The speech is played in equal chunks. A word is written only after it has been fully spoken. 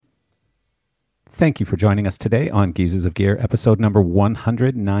Thank you for joining us today on Geezers of Gear, episode number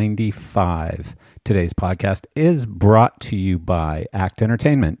 195. Today's podcast is brought to you by Act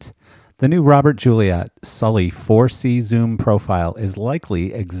Entertainment. The new Robert Juliet Sully 4C Zoom profile is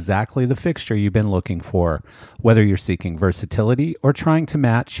likely exactly the fixture you've been looking for. Whether you're seeking versatility or trying to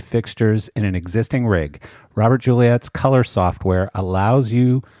match fixtures in an existing rig, Robert Juliet's color software allows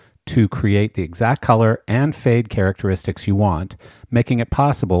you to create the exact color and fade characteristics you want, making it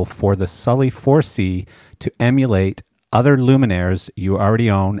possible for the Sully 4C to emulate other luminaires you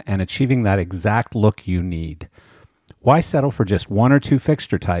already own and achieving that exact look you need. Why settle for just one or two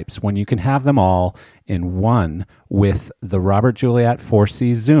fixture types when you can have them all in one with the Robert Juliet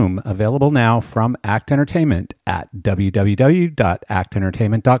 4C Zoom, available now from Act Entertainment at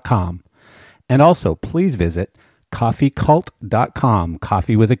www.actentertainment.com. And also, please visit coffeecult.com,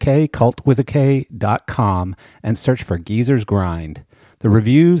 coffee with a K, cult with a K.com, and search for Geezer's Grind. The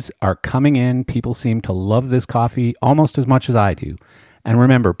reviews are coming in. People seem to love this coffee almost as much as I do. And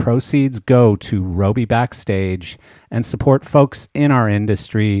remember, proceeds go to Roby Backstage and support folks in our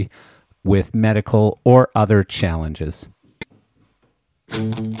industry with medical or other challenges.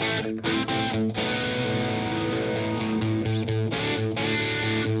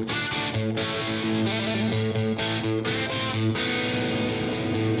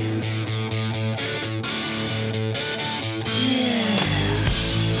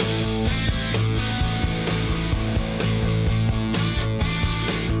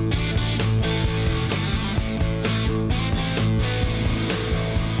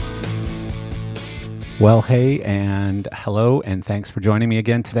 Well, hey, and hello, and thanks for joining me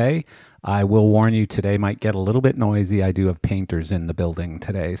again today. I will warn you, today might get a little bit noisy. I do have painters in the building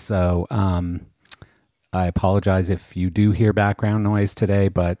today, so I apologize if you do hear background noise today,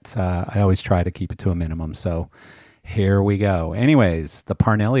 but I always try to keep it to a minimum, so here we go. Anyways, the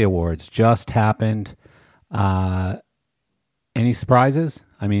Parnelli Awards just happened. Any surprises?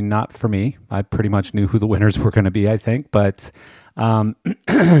 I mean, not for me. I pretty much knew who the winners were going to be, I think, but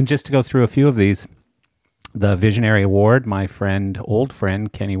just to go through a few of these. The Visionary Award, my old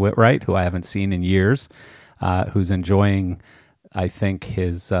friend, Kenny Whitwright, who I haven't seen in years, who's enjoying, I think,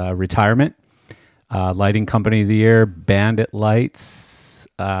 his retirement. Lighting Company of the Year, Bandit Lights,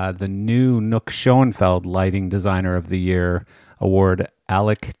 the new Nook Schoenfeld Lighting Designer of the Year Award,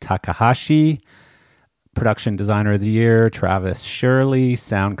 Alec Takahashi. Production Designer of the Year, Travis Shirley.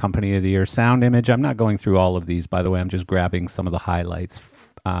 Sound Company of the Year, Sound Image. I'm not going through all of these, by the way. I'm just grabbing some of the highlights.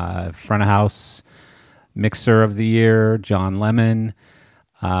 Front of House Mixer of the Year, John Lemon.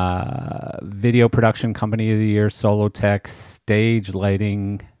 Video Production Company of the Year, Solotech.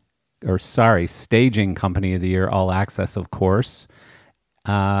 Staging Company of the Year, All Access, of course.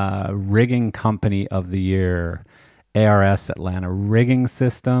 Rigging Company of the Year, ARS Atlanta Rigging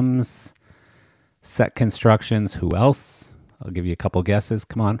Systems. Set Constructions, who else? I'll give you a couple guesses.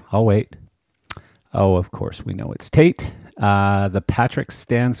 Come on, I'll wait. Oh, of course, we know it's Tate. The Patrick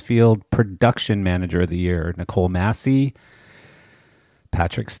Stansfield Production Manager of the Year, Nicole Massey.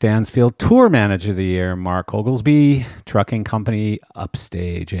 Patrick Stansfield Tour Manager of the Year, Mark Oglesby. Trucking Company,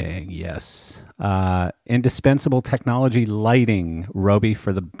 Upstaging, yes. Indispensable Technology Lighting, Roby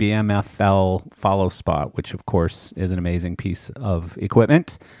for the BMFL Follow Spot, which of course is an amazing piece of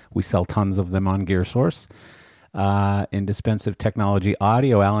equipment. We sell tons of them on GearSource. Indispensable Technology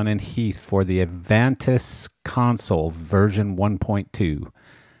Audio, Allen and Heath for the Avantis console version 1.2.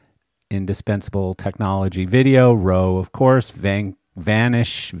 Indispensable Technology Video, Rowe, of course.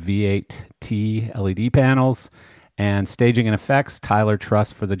 Vanish V8T LED panels. And Staging and Effects, Tyler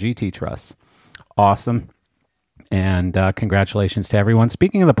Truss for the GT Truss. Awesome. And congratulations to everyone.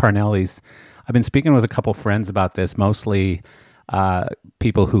 Speaking of the Parnellis, I've been speaking with a couple friends about this, mostly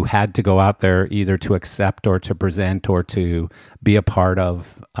people who had to go out there either to accept or to present or to be a part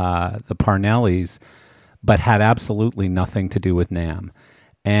of the Parnellis, but had absolutely nothing to do with NAMM.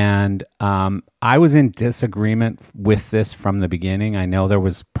 And I was in disagreement with this from the beginning. I know there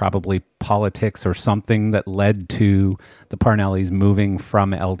was probably politics or something that led to the Parnellis moving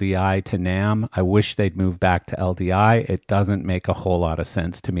from LDI to NAMM. I wish they'd move back to LDI. It doesn't make a whole lot of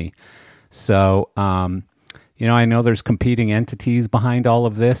sense to me. So, I know there's competing entities behind all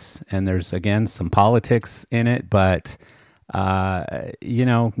of this, and there's, again, some politics in it, but,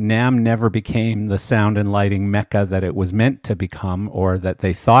 NAMM never became the sound and lighting mecca that it was meant to become or that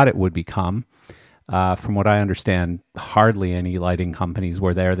they thought it would become. From what I understand, hardly any lighting companies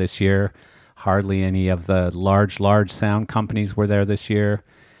were there this year. Hardly any of the large sound companies were there this year.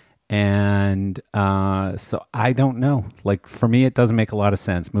 And so I don't know. Like, for me, it doesn't make a lot of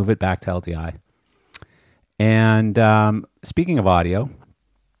sense. Move it back to LDI. And speaking of audio,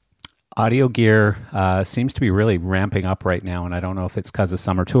 Audio gear seems to be really ramping up right now, and I don't know if it's because of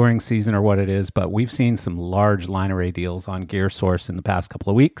summer touring season or what it is, but we've seen some large line array deals on Gear Source in the past couple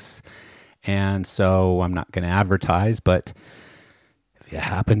of weeks. And so I'm not going to advertise, but if you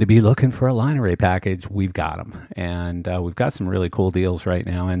happen to be looking for a line array package, we've got them. And we've got some really cool deals right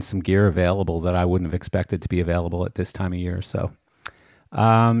now and some gear available that I wouldn't have expected to be available at this time of year. So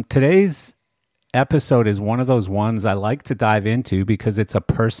today's episode is one of those ones I like to dive into because it's a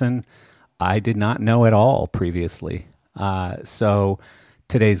person I did not know at all previously. So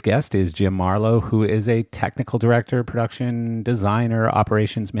today's guest is Jim Marlowe, who is a technical director, production designer,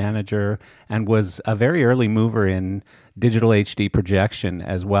 operations manager, and was a very early mover in digital HD projection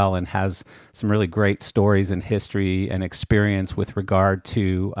as well, and has some really great stories and history and experience with regard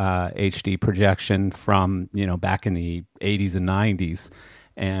to HD projection from, back in the 80s and 90s.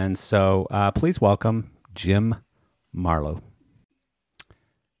 And so please welcome Jim Marlowe.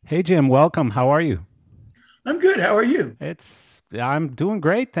 Hey, Jim, welcome. How are you? I'm good. How are you? I'm doing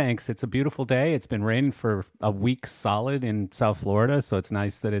great, thanks. It's a beautiful day. It's been raining for a week solid in South Florida, so it's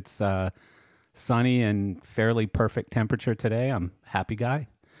nice that it's sunny and fairly perfect temperature today. I'm a happy guy.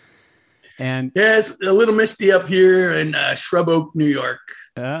 And yeah, it's a little misty up here in Shrub Oak, New York.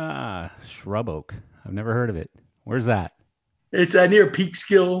 Shrub Oak. I've never heard of it. Where's that? It's near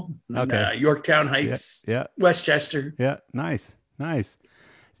Peekskill, okay. Yorktown Heights, yeah. Westchester. Yeah, nice.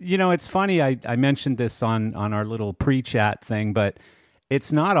 It's funny, I mentioned this on our little pre-chat thing, but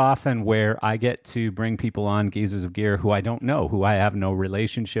it's not often where I get to bring people on Geezers of Gear who I don't know, who I have no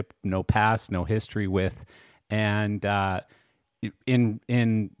relationship, no past, no history with. And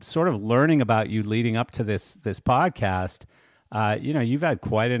in sort of learning about you leading up to this podcast, you've had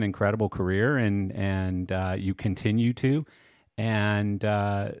quite an incredible career and you continue to. And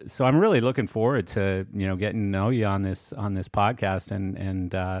so I'm really looking forward to getting to know you on this podcast,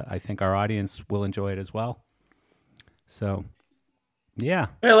 and I think our audience will enjoy it as well. So, yeah.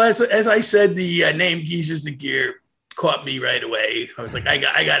 Well, as I said, the name Geezers of Gear caught me right away. I was like, I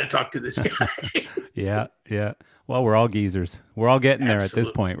got to talk to this guy. Yeah. Well, we're all geezers. We're all getting there at this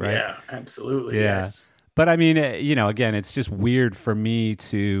point, right? Yeah, absolutely. Yeah. Yes. But I mean, again, it's just weird for me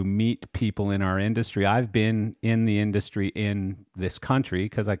to meet people in our industry. I've been in the industry in this country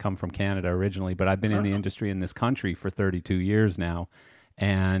because I come from Canada originally, but I've been in the industry in this country for 32 years now.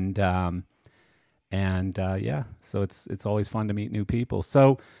 And so it's always fun to meet new people.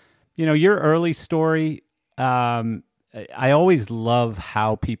 So, your early story, I always love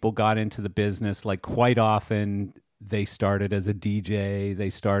how people got into the business. Like quite often they started as a DJ, they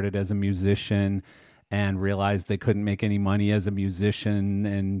started as a musician, and realized they couldn't make any money as a musician.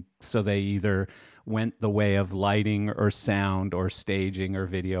 And so they either went the way of lighting or sound or staging or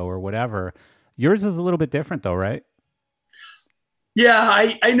video or whatever. Yours is a little bit different though, right? Yeah,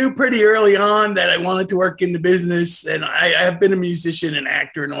 I knew pretty early on that I wanted to work in the business, and I have been a musician and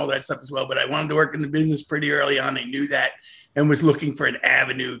actor and all that stuff as well, but I wanted to work in the business pretty early on. I knew that and was looking for an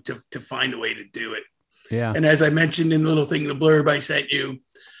avenue to find a way to do it. Yeah. And as I mentioned in the little thing, the blurb I sent you,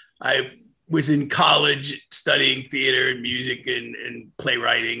 I was in college studying theater and music and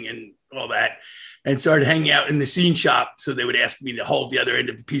playwriting and all that, and started hanging out in the scene shop. So they would ask me to hold the other end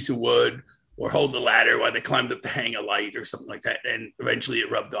of a piece of wood or hold the ladder while they climbed up to hang a light or something like that. And eventually it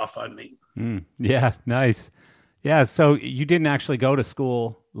rubbed off on me. Yeah, nice. Yeah, so you didn't actually go to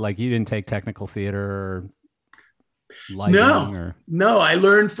school, like you didn't take technical theater or lighting? No, I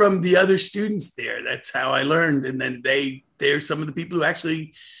learned from the other students there. That's how I learned. And then they're some of the people who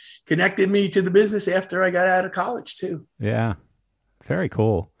actually connected me to the business after I got out of college too. Yeah. Very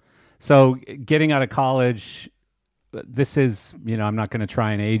cool. So getting out of college, this is, I'm not going to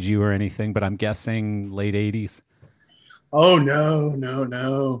try and age you or anything, but I'm guessing late 80s. Oh, no.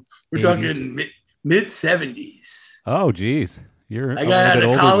 We're 80s. Talking mid 70s. Oh, geez. I got out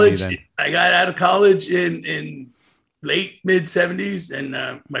of college. I got out of college in late mid 70s.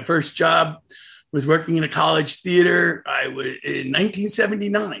 And my first job was working in a college theater. I was in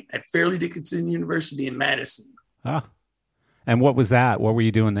 1979 at Fairleigh Dickinson University in Madison. Ah, and what was that? What were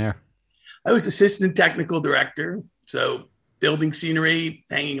you doing there? I was assistant technical director. So building scenery,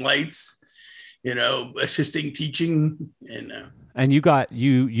 hanging lights, assisting teaching. And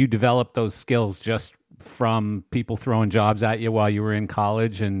you developed those skills just from people throwing jobs at you while you were in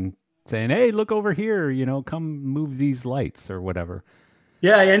college and saying, hey, look over here, come move these lights or whatever.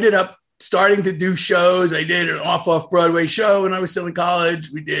 Yeah, I ended up starting to do shows. I did an off-Broadway show when I was still in college.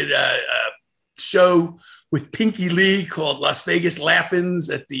 We did a show with Pinky Lee called Las Vegas Laugh-Ins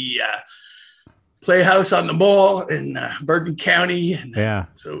at the Playhouse on the Mall in Bergen County. And, yeah.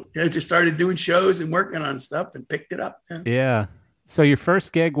 So I just started doing shows and working on stuff and picked it up. Yeah. So your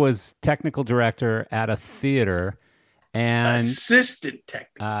first gig was technical director at a theater, and assistant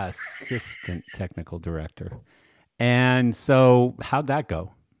technical director. And so, how'd that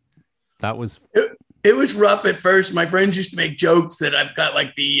go? That was it was rough at first. My friends used to make jokes that I've got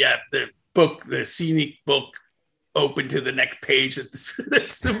like the book, the scenic book, open to the next page.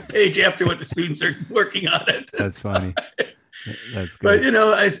 That's the page after what the students are working on it. That's funny. That's good.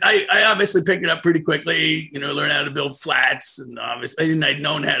 But I obviously picked it up pretty quickly. Learn how to build flats, and obviously I'd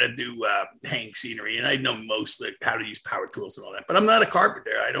known how to do hang scenery, and I'd known mostly how to use power tools and all that. But I'm not a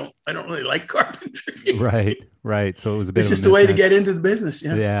carpenter. I don't really like carpentry. Right. So it was a bit. It's just a way to get into the business.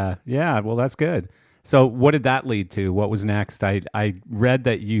 Yeah. Well, that's good. So what did that lead to? What was next? I read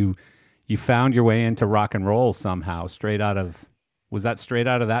that you found your way into rock and roll somehow. Was that straight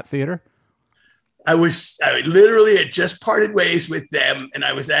out of that theater? I literally had just parted ways with them, and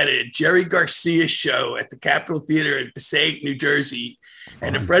I was at a Jerry Garcia show at the Capitol Theater in Passaic, New Jersey.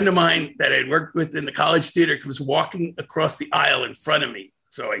 And a friend of mine that I'd worked with in the college theater was walking across the aisle in front of me.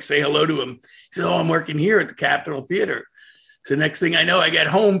 So I say hello to him. He said, "Oh, I'm working here at the Capitol Theater." So next thing I know, I get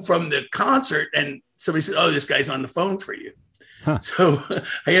home from the concert, and somebody said, "Oh, this guy's on the phone for you." Huh. So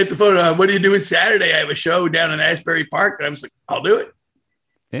I answered the phone. "What are you doing Saturday?" "I have a show down in Asbury Park." And I was like, "I'll do it."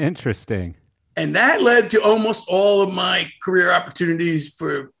 Interesting. And that led to almost all of my career opportunities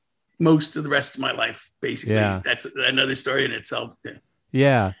for most of the rest of my life, basically. Yeah. That's another story in itself.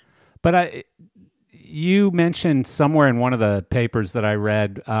 Yeah. But you mentioned somewhere in one of the papers that I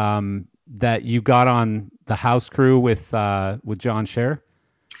read that you got on the house crew with John Scher.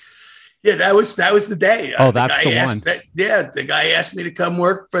 Yeah, that was the day. Oh, that's the one. The guy asked me to come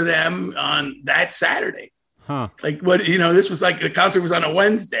work for them on that Saturday. Huh. Like this was like the concert was on a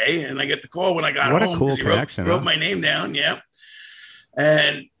Wednesday, and I get the call when I got home. What a cool connection! Wrote my name down, yeah.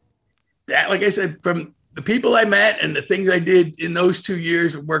 And that, like I said, from the people I met and the things I did in those 2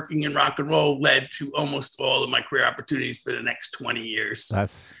 years of working in rock and roll led to almost all of my career opportunities for the next 20 years.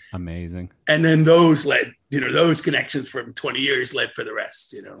 That's amazing. And then those led, those connections from 20 years led for the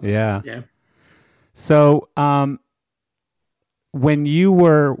rest. Yeah. So, when you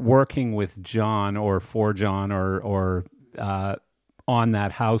were working with John or for John or on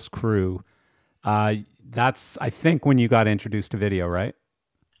that house crew, that's, I think, when you got introduced to video, right?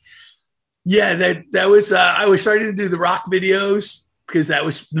 Yeah, that was, I was starting to do the rock videos because that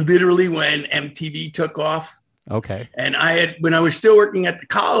was literally when MTV took off. Okay. And when I was still working at the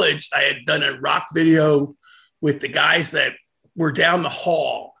college, I had done a rock video with the guys that were down the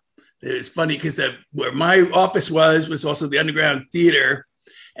hall. It's funny because where my office was also the underground theater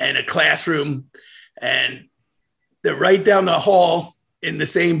and a classroom, and right down the hall in the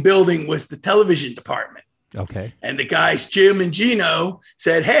same building was the television department. Okay. And the guys, Jim and Gino,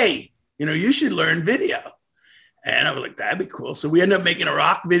 said, "Hey, you should learn video." And I was like, "That'd be cool." So we ended up making a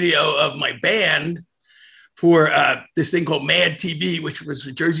rock video of my band for this thing called Mad TV, which was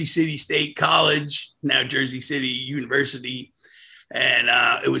for Jersey City State College, now Jersey City University. And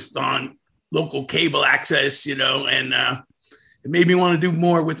it was on local cable access, and it made me want to do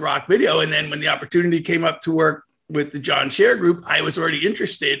more with rock video. And then when the opportunity came up to work with the John Scher group, I was already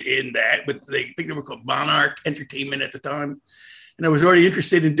interested in that. I think they were called Monarch Entertainment at the time. And I was already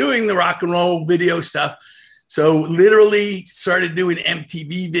interested in doing the rock and roll video stuff. So literally started doing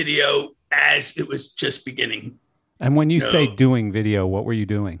MTV video as it was just beginning. And when you say doing video, what were you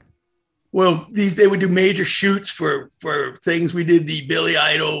doing? Well, they would do major shoots for things. We did the Billy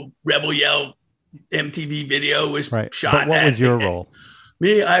Idol Rebel Yell MTV video was shot. But what was your role?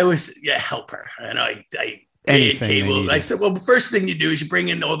 Me, I was helper, and I ran cable. I said, well, the first thing you do is you bring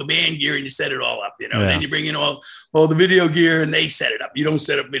in all the band gear and you set it all up, and then you bring in all the video gear and they set it up. You don't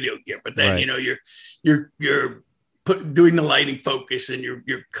set up video gear, but then you're doing the lighting focus, and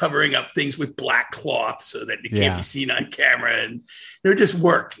you're covering up things with black cloth so that it can't be seen on camera, and you're just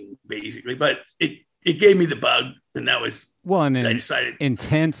working basically. But it gave me the bug, and that was I decided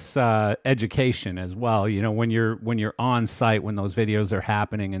intense education as well. When you're on site, when those videos are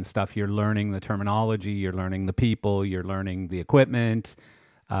happening and stuff, you're learning the terminology, you're learning the people, you're learning the equipment.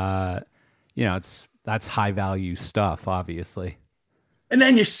 That's high value stuff, obviously. And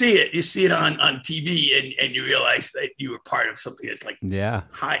then you see it on TV, and you realize that you were part of something that's like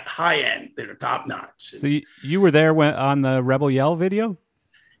high end, top notch. So you were there on the Rebel Yell video?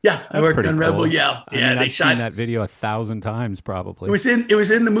 Yeah, I worked on Rebel Yell. Yeah, I've seen that video 1,000 times probably. It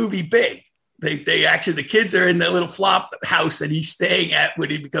was in the movie Big. They actually, the kids are in the little flop house that he's staying at when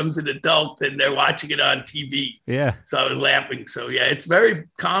he becomes an adult, and they're watching it on TV. Yeah. So I was laughing. So yeah, it's very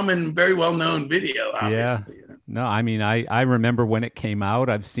common, very well known video. Obviously. Yeah. No, I mean, I remember when it came out.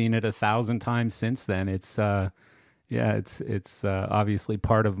 I've seen it 1,000 times since then. It's Yeah, it's obviously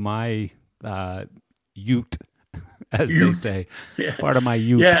part of my ute, as they Ute. say. Yeah. Part of my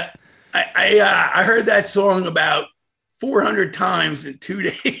ute. Yeah. I heard that song about 400 times in 2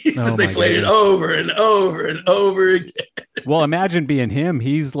 days. Oh, They my played it goodness. over and over and over again. Well, imagine being him.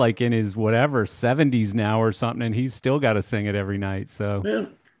 He's like in his whatever 70s now or something, and he's still got to sing it every night. So Well,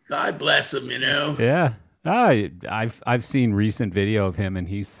 God bless him, you know. yeah. I've seen recent video of him, and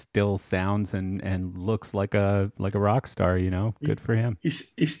he still sounds and looks like a rock star. You know, good for him.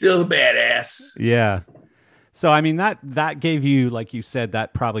 He's still a badass. Yeah. So I mean that gave you, like you said,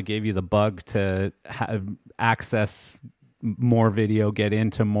 that probably gave you the bug to access more video, get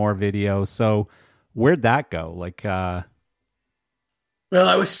into more video. So where'd that go? Like, Well,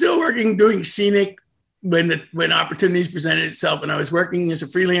 I was still working doing scenic when opportunities presented itself, and I was working as a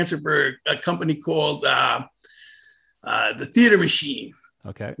freelancer for a company called the Theater Machine.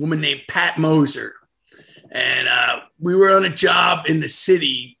 okay, A woman named Pat Moser, and we were on a job in the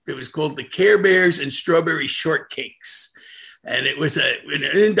city. It was called the Care Bears and Strawberry Shortcakes, and it was an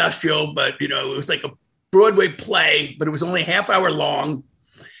industrial, but it was like a Broadway play, but it was only a half hour long,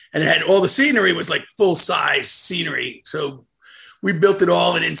 and it had all the scenery was like full size scenery. So we built it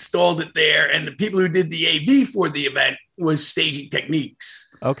all and installed it there. And the people who did the AV for the event was Staging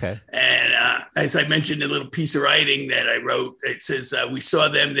Techniques. okay. And as I mentioned, a little piece of writing that I wrote, it says, we saw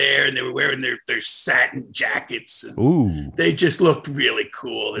them there and they were wearing their satin jackets. Ooh. They just looked really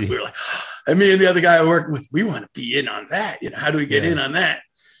cool. And we were like, and me and the other guy I was working with, we want to be in on that. How do we get in on that?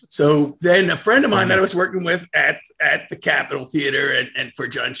 So then a friend of mine that I was working with at the Capitol Theater and for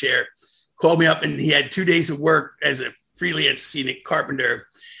John Scher called me up, and he had 2 days of work as a freelance scenic carpenter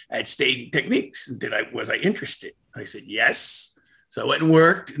at Staging Techniques. And was I interested? I said, yes. So I went and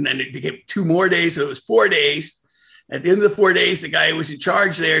worked, and then it became 2 more days. So it was 4 days. At the end of the 4 days, the guy who was in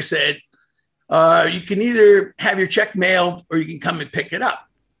charge there said, you can either have your check mailed or you can come and pick it up.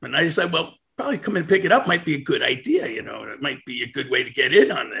 And I just said, well, probably come and pick it up might be a good idea. It might be a good way to get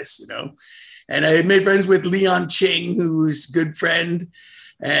in on this, And I had made friends with Leon Ching, who was a good friend,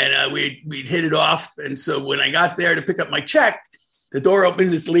 and we'd hit it off. And so when I got there to pick up my check, the door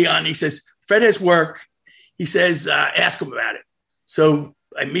opens. It's Leon. He says, Fred has work. He says, ask him about it. So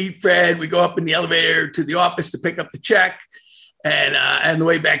I meet Fred. We go up in the elevator to the office to pick up the check. And on the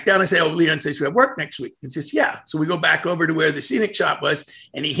way back down, I say, Leon says you have work next week. He says, yeah. So we go back over to where the scenic shop was,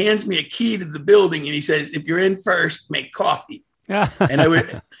 and he hands me a key to the building. And he says, if you're in first, make coffee. and I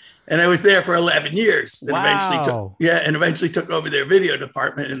was there for 11 years. And wow. eventually took over their video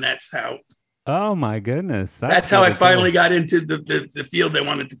department. And that's how. Oh my goodness. That's how I finally got into the field I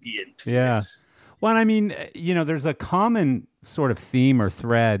wanted to be in. Yeah. Well, I mean, there's a common sort of theme or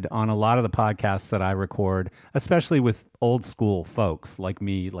thread on a lot of the podcasts that I record, especially with old school folks like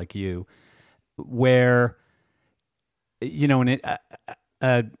me, like you, where, and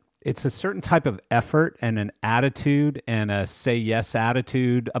it's a certain type of effort and an attitude and a say yes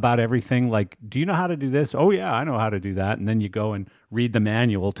attitude about everything. Like, do you know how to do this? Oh yeah, I know how to do that. And then you go and read the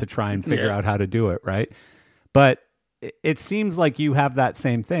manual to try and figure out how to do it. Right. But it seems like you have that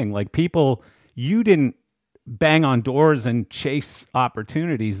same thing. Like you didn't bang on doors and chase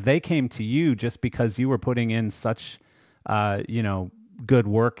opportunities. They came to you just because you were putting in such, good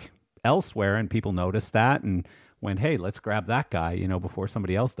work elsewhere, and people noticed that and went, hey, let's grab that guy, before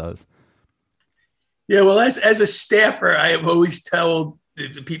somebody else does. Yeah, well, as a staffer, I have always told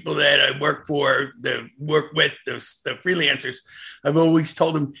the people that I work for, the freelancers, I've always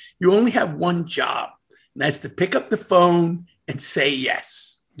told them, you only have one job, and that's to pick up the phone and say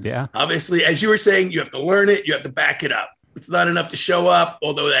yes. Yeah. Obviously, as you were saying, you have to learn it. You have to back it up. It's not enough to show up,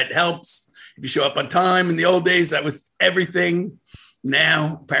 although that helps. If you show up on time, in the old days, that was everything.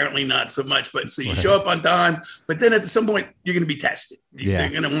 Now, apparently not so much. But so you show up on time, but then at some point, you're going to be tested. They're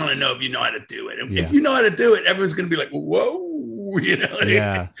going to want to know if you know how to do it. And if you know how to do it, everyone's going to be like, whoa, we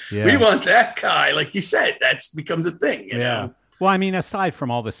want that guy. Like you said, that becomes a thing, you know? Well, I mean, aside from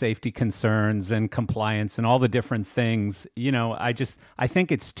all the safety concerns and compliance and all the different things, I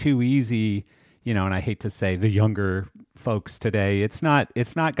think it's too easy, and I hate to say the younger folks today, it's not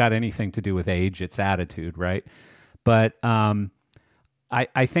got anything to do with age, it's attitude, right? But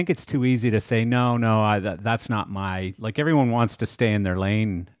I think it's too easy to say, no, that's not like everyone wants to stay in their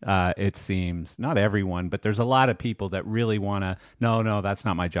lane, it seems. Not everyone, but there's a lot of people that really want to, no, that's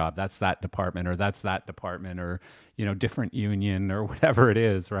not my job. That's that department or that's that department or, different union or whatever it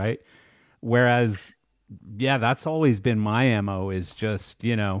is, right? Whereas, that's always been my MO is just,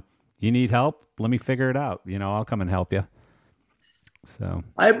 you need help? Let me figure it out. I'll come and help you. So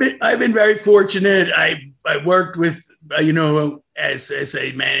I've been very fortunate. I worked with as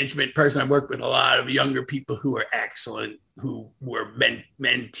a management person, I worked with a lot of younger people who are excellent, who were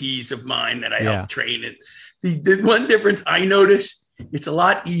mentees of mine that I helped train. And the one difference I noticed, it's a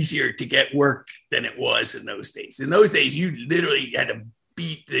lot easier to get work than it was in those days. In those days, you literally had to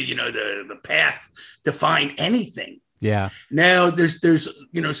beat the path to find anything. Yeah. Now there's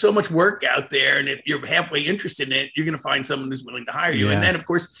so much work out there, and if you're halfway interested in it, you're going to find someone who's willing to hire you. Yeah. And then, of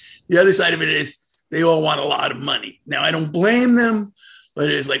course, the other side of it is they all want a lot of money. Now, I don't blame them, but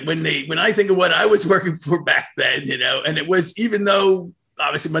it's like when I think of what I was working for back then, and it was, even though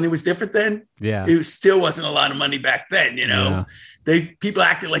obviously money was different then, it still wasn't a lot of money back then. People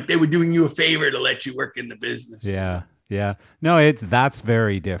acted like they were doing you a favor to let you work in the business. Yeah. Yeah. No, that's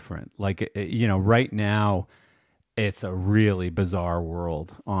very different. Like, right now, it's a really bizarre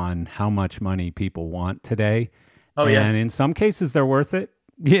world on how much money people want today. Oh, yeah. And in some cases, they're worth it.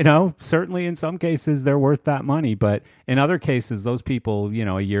 Certainly in some cases, they're worth that money. But in other cases, those people,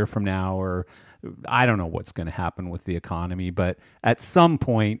 a year from now, or I don't know what's going to happen with the economy. But at some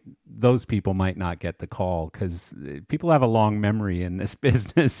point, those people might not get the call because people have a long memory in this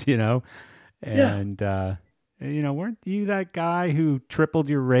business, And, weren't you that guy who tripled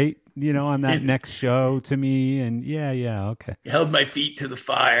your rate, on that next show to me? And okay. You held my feet to the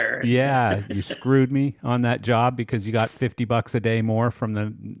fire. Yeah, you screwed me on that job because you got $50 a day more from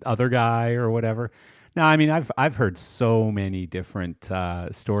the other guy or whatever. No, I mean, I've heard so many different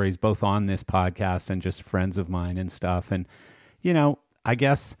stories, both on this podcast and just friends of mine and stuff. And, I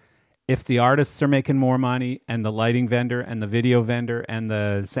guess if the artists are making more money and the lighting vendor and the video vendor and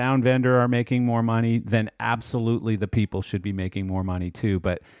the sound vendor are making more money, then absolutely the people should be making more money too.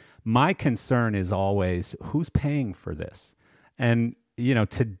 But my concern is always who's paying for this. And,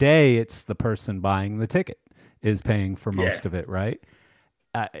 today it's the person buying the ticket is paying for most of it, right?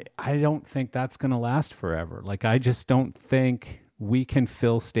 I don't think that's going to last forever. Like, I just don't think we can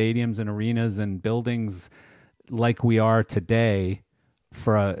fill stadiums and arenas and buildings like we are today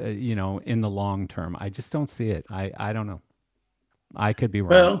for in the long term. I just don't see it. I don't know. I could be wrong.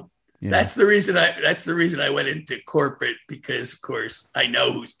 Well, that's the reason I went into corporate, because of course I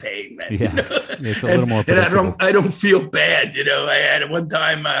know who's paying that. Yeah. It's a little more predictable. And I don't feel bad. I had one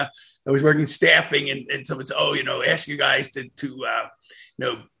time I was working staffing and someone said, ask you guys to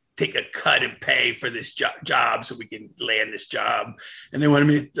take a cut and pay for this job so we can land this job. And they wanted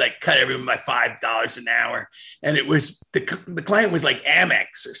me to cut everyone by $5 an hour. And it was the client was like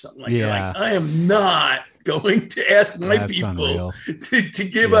Amex or something like that. Like, I am not going to ask my people to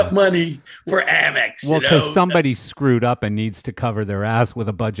give up money for Amex. Well, because somebody screwed up and needs to cover their ass with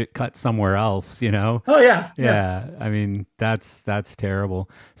a budget cut somewhere else, Oh, yeah. Yeah. I mean, that's terrible.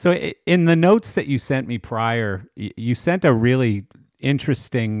 So in the notes that you sent me prior, you sent a really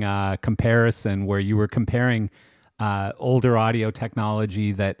interesting comparison where you were comparing older audio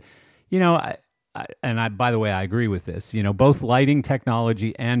technology that, by the way, I agree with this, both lighting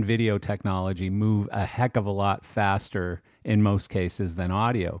technology and video technology move a heck of a lot faster in most cases than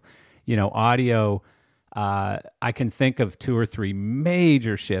audio. Audio, I can think of 2 or 3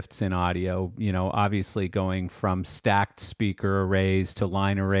 major shifts in audio, obviously going from stacked speaker arrays to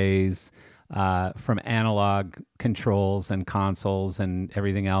line arrays, from analog controls and consoles and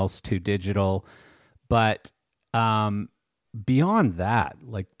everything else to digital. But beyond that,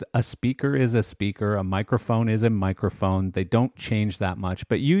 like, a speaker is a speaker, a microphone is a microphone. They don't change that much.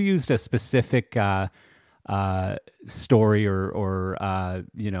 But you used a specific story or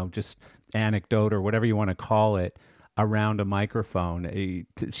just anecdote or whatever you want to call it around a microphone.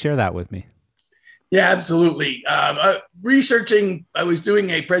 Share that with me. Yeah, absolutely. I was doing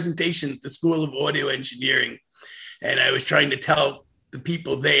a presentation at the School of Audio Engineering, and I was trying to tell the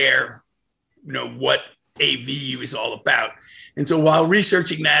people there, what AV was all about. And so while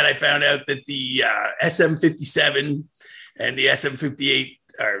researching that, I found out that the SM57 and the SM58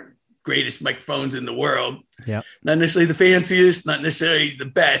 are greatest microphones in the world. Yeah. Not necessarily the fanciest, not necessarily the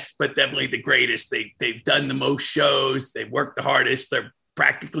best, but definitely the greatest. They've done the most shows. They've worked the hardest. They're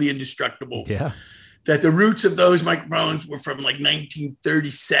practically indestructible. Yeah. That the roots of those microphones were from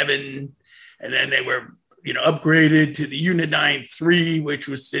 1937, and then they were, upgraded to the Unidyne 3, which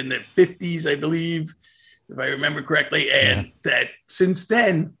was in the 50s, I believe, if I remember correctly, and that since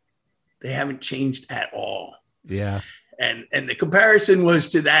then they haven't changed at all. Yeah. And the comparison was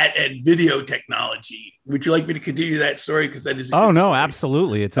to that and video technology. Would you like me to continue that story? Because that is a good story.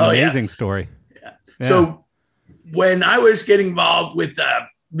 Absolutely. It's an amazing story. Yeah. So when I was getting involved with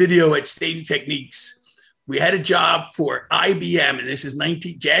video at Stadium Techniques, we had a job for IBM, and this is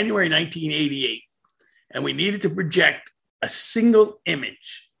January 1988, and we needed to project a single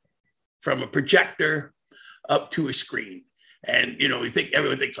image from a projector up to a screen. And,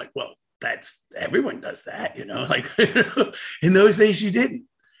 everyone thinks like, well, everyone does that, like in those days you didn't.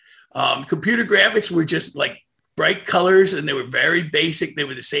 Computer graphics were just like bright colors, and they were very basic. They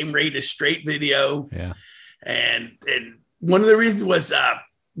were the same rate as straight video. Yeah. And one of the reasons was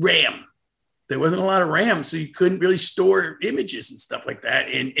RAM. There wasn't a lot of RAM, so you couldn't really store images and stuff like that.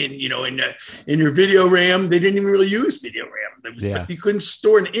 In your video RAM, they didn't even really use video RAM. But you couldn't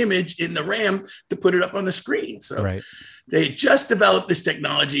store an image in the RAM to put it up on the screen. So they just developed this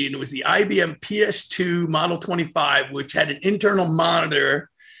technology, and it was the IBM PS2 Model 25, which had an internal monitor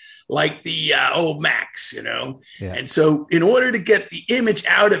like the old Macs, And so in order to get the image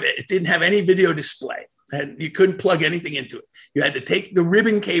out of it, it didn't have any video display. And you couldn't plug anything into it. You had to take the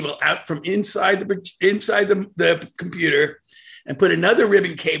ribbon cable out from inside the computer and put another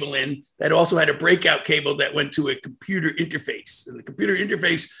ribbon cable in that also had a breakout cable that went to a computer interface. And the computer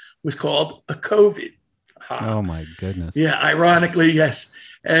interface was called a COVID. Oh, my goodness. Yeah, ironically, yes.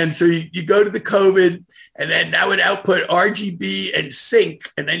 And so you go to the COVID, and then that would output RGB and sync,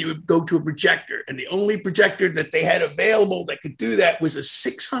 and then you would go to a projector. And the only projector that they had available that could do that was a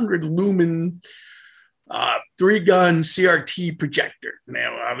 600 lumen 3-gun CRT projector.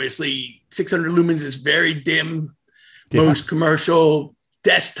 Now, obviously, 600 lumens is very dim. Yeah. Most commercial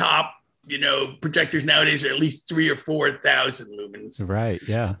desktop, projectors nowadays are at least 3,000 or 4,000 lumens. Right.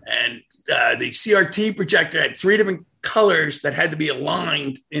 Yeah. And the CRT projector had 3 different colors that had to be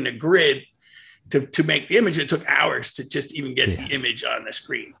aligned in a grid to make the image. It took hours to just even get the image on the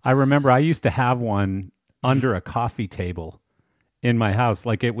screen. I remember I used to have one under a coffee table in my house.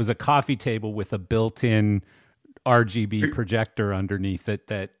 Like, it was a coffee table with a built-in RGB projector underneath it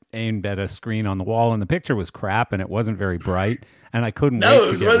that aimed at a screen on the wall, and the picture was crap and it wasn't very bright, and I couldn't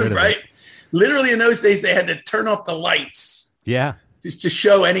wait to get rid of it. Literally in those days they had to turn off the lights. Yeah. Just to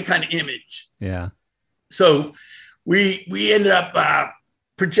show any kind of image. Yeah. So we ended up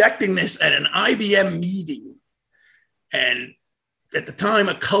projecting this at an IBM meeting, and at the time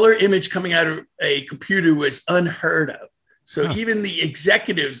a color image coming out of a computer was unheard of. So even the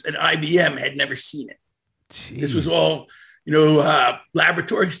executives at IBM had never seen it. Jeez. This was all,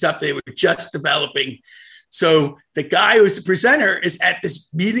 laboratory stuff they were just developing. So the guy who was the presenter is at this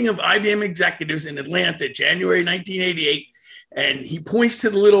meeting of IBM executives in Atlanta, January 1988, and he points to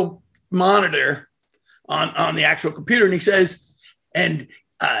the little monitor on the actual computer, and he says, and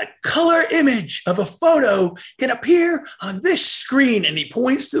a color image of a photo can appear on this screen. And he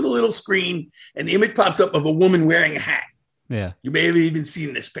points to the little screen, and the image pops up of a woman wearing a hat. Yeah. You may have even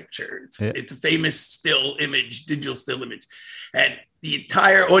seen this picture. It's a famous still image, digital still image. And the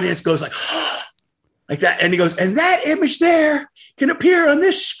entire audience goes like, like that. And he goes, and that image there can appear on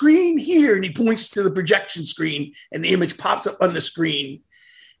this screen here. And he points to the projection screen, and the image pops up on the screen.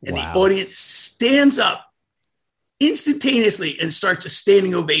 And the audience stands up instantaneously and starts a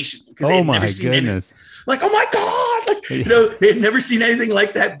standing ovation. Because they had never seen anything. Like, oh my God. Like, they had never seen anything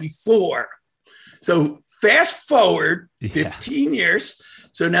like that before. So fast forward 15 years.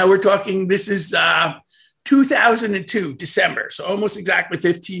 So now we're talking, this is 2002, December. So almost exactly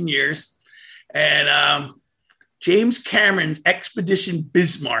 15 years. And James Cameron's Expedition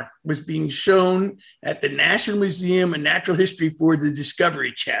Bismarck was being shown at the National Museum of Natural History for the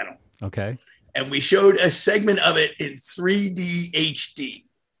Discovery Channel. Okay. And we showed a segment of it in 3D HD,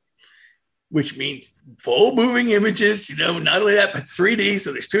 which means full moving images, not only that, but 3D.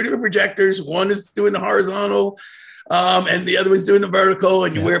 So there's 2 different projectors. One is doing the horizontal and the other one's doing the vertical.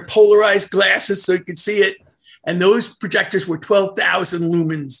 And you wear polarized glasses so you can see it. And those projectors were 12,000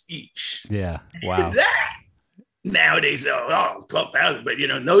 lumens each. Yeah. Wow. That nowadays, 12,000. But,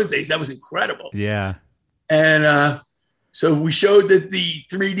 in those days, that was incredible. Yeah. And so we showed that the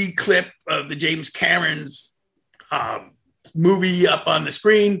 3D clip of the James Cameron's movie up on the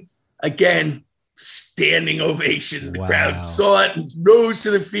screen. Again, standing ovation. The crowd saw it and rose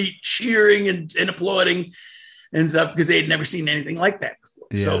to their feet, cheering and applauding and stuff, because they had never seen anything like that before.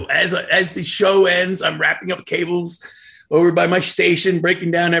 Yeah. So as the show ends, I'm wrapping up cables over by my station,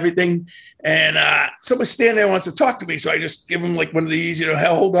 breaking down everything. And someone standing there wants to talk to me. So I just give them like one of these,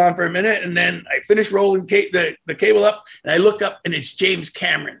 hold on for a minute. And then I finish rolling the cable up, and I look up, and it's James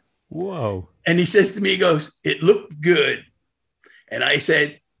Cameron. Whoa. And he says to me, he goes, "It looked good." And I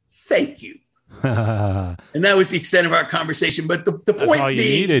said, "Thank you." And that was the extent of our conversation. But the point That's all you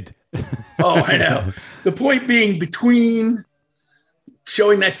needed. Oh, I know. The point being, between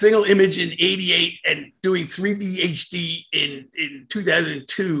showing that single image in 88 and doing 3D HD in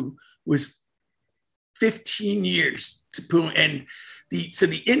 2002 was 15 years. And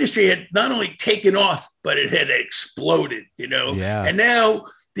the industry had not only taken off, but it had exploded, Yeah. And now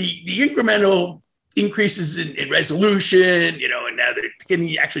the incremental increases in resolution, and now they're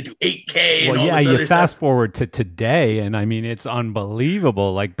can actually do 8K and well, all yeah, this you other fast stuff. forward to today, and I mean, it's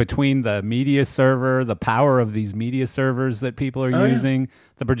unbelievable. Like between the media server, the power of these media servers that people are Oh yeah, using,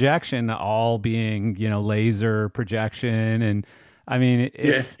 the projection all being, laser projection. And I mean, yeah.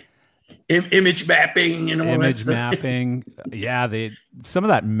 it's Image mapping and all that image stuff. mapping. Yeah, some of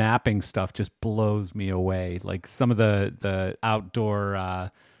that mapping stuff just blows me away. Like some of the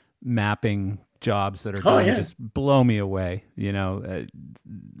outdoor mapping jobs that are Oh done yeah, just blow me away.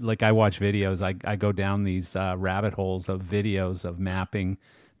 Like I watch videos, I go down these rabbit holes of videos of mapping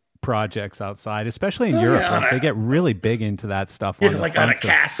projects outside, especially in oh Europe. yeah, Like they get really big into that stuff yeah, like on a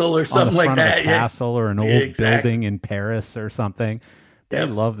castle or on the something like front of a that. Yeah, castle or an yeah, old exactly. building in Paris or something. They Yep.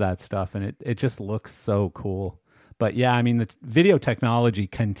 love that stuff, and it just looks so cool. But yeah, I mean, the video technology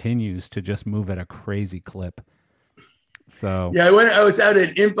continues to just move at a crazy clip. So Yeah, I was out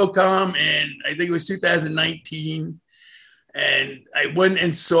at Infocom, and I think it was 2019, and I went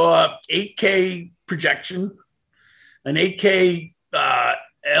and saw 8K projection, an 8K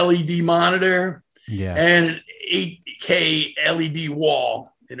LED monitor, yeah, and an 8K LED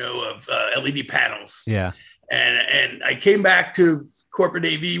wall, of LED panels. yeah, And I came back to corporate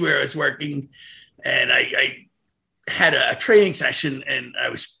AV where I was working, and I had a training session, and I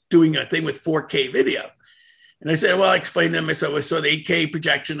was doing a thing with 4K video. And I said, well, I explained to them. I saw the 8K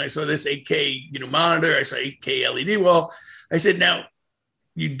projection. I saw this 8K, monitor. I saw 8K LED wall. I said, now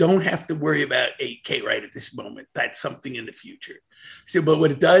you don't have to worry about 8K right at this moment. That's something in the future. I said, but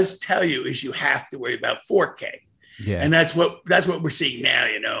what it does tell you is you have to worry about 4K. yeah. And that's what we're seeing now.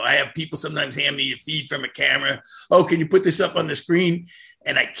 I have people sometimes hand me a feed from a camera. Oh, can you put this up on the screen?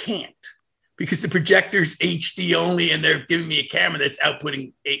 And I can't, because the projector's HD only, and they're giving me a camera that's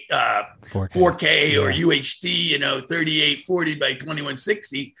outputting 4K or UHD, 3840 by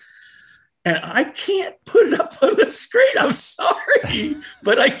 2160. And I can't put it up on the screen. I'm sorry,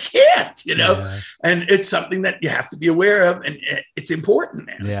 but I can't, Yeah. and it's something that you have to be aware of, and it's important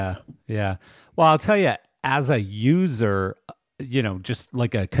now. Yeah. Yeah. Well, I'll tell you, as a user, just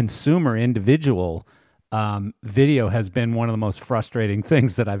like a consumer individual, video has been one of the most frustrating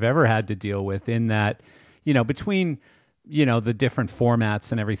things that I've ever had to deal with, in that, between, the different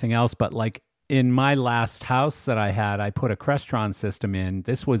formats and everything else. But like in my last house that I had, I put a Crestron system in.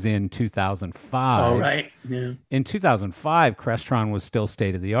 This was in 2005. All right. Yeah. In 2005, Crestron was still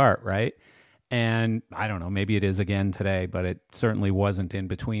state of the art, right? And I don't know, maybe it is again today, but it certainly wasn't in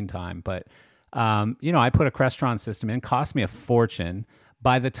between time. But I put a Crestron system in, cost me a fortune.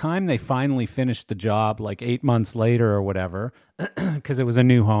 By the time they finally finished the job, like 8 months later or whatever, because it was a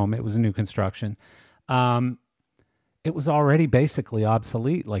new home, it was a new construction, it was already basically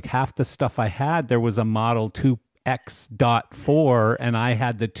obsolete. Like half the stuff I had, there was a Model 2X.4, and I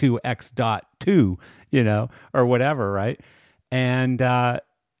had the 2X.2, or whatever, right? And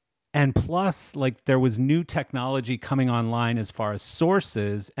plus, like, there was new technology coming online as far as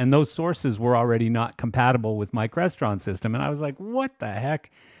sources, and those sources were already not compatible with my Crestron system. And I was like, what the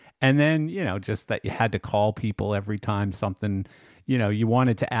heck? And then, just that you had to call people every time something, you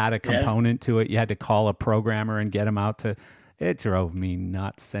wanted to add a component to it. You had to call a programmer and get them out to. It drove me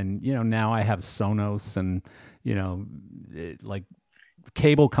nuts. And, now I have Sonos, and, like,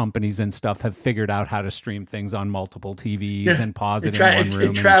 cable companies and stuff have figured out how to stream things on multiple TVs and pause it in one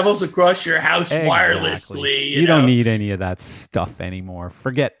room. It travels across your house Exactly. wirelessly. You don't need any of that stuff anymore.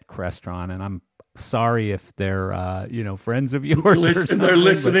 Forget Crestron, and I'm sorry if they're friends of yours. They're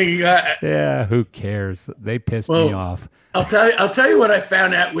listening. Yeah, who cares? They pissed me off. I'll tell you what I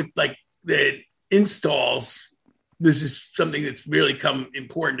found out with like the installs. This is something that's really come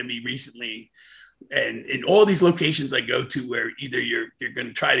important to me recently. And in all these locations I go to, where either you're going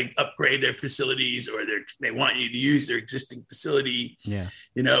to try to upgrade their facilities, or they want you to use their existing facility,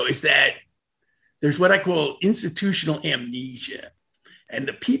 is that there's what I call institutional amnesia. And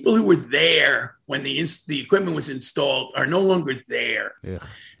the people who were there when the equipment was installed are no longer there. Yeah.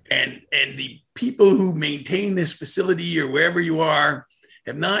 And the people who maintain this facility, or wherever you are,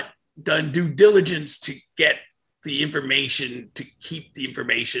 have not done due diligence to get the information, to keep the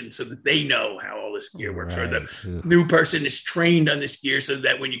information, so that they know how all this gear works, or the new person is trained on this gear, so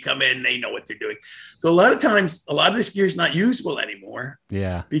that when you come in, they know what they're doing. So a lot of times, a lot of this gear is not usable anymore.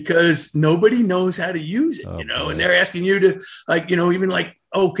 Yeah. Because nobody knows how to use it, and they're asking you to, like, even like,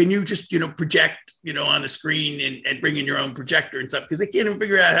 oh, can you just, project, on the screen and bring in your own projector and stuff, because they can't even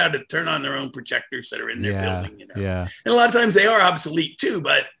figure out how to turn on their own projectors that are in their building, Yeah. And a lot of times they are obsolete too,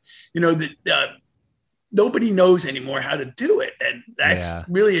 but, nobody knows anymore how to do it. And that's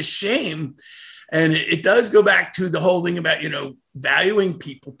really a shame. And it does go back to the whole thing about, valuing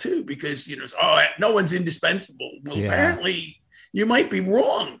people too, because, no one's indispensable. Well, apparently you might be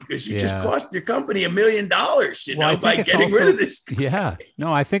wrong, because you just cost your company $1 million, by getting rid of this guy. Yeah.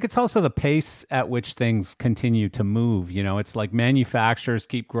 No, I think it's also the pace at which things continue to move. It's like manufacturers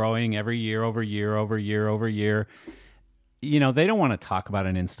keep growing every year over year over year over year. They don't want to talk about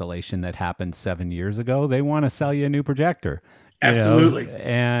an installation that happened 7 years ago. They want to sell you a new projector. Absolutely.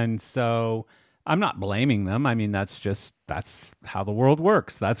 And so I'm not blaming them. I mean, that's how the world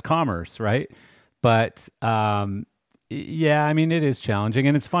works. That's commerce, right? But, yeah, I mean, it is challenging.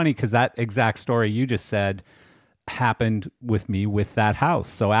 And it's funny because that exact story you just said happened with me with that house.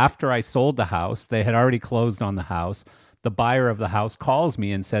 So after I sold the house, they had already closed on the house. The buyer of the house calls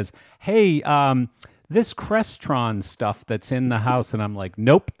me and says, hey, this Crestron stuff that's in the house. And I'm like,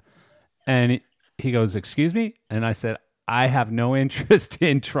 nope. And he goes, excuse me? And I said, I have no interest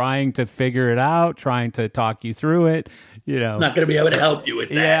in trying to figure it out, trying to talk you through it. I'm not going to be able to help you with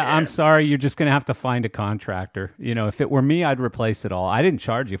that. Yeah, I'm sorry. You're just going to have to find a contractor. If it were me, I'd replace it all. I didn't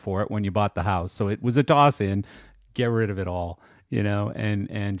charge you for it when you bought the house. So it was a toss in, get rid of it all,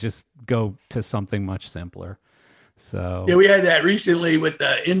 and just go to something much simpler. So yeah, we had that recently with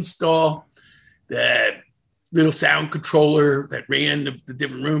the install, that little sound controller that ran the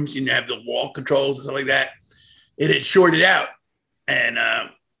different rooms. You have the wall controls and stuff like that. It had shorted out, and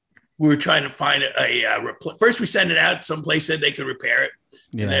we were trying to find first we sent it out. Someplace said they could repair it.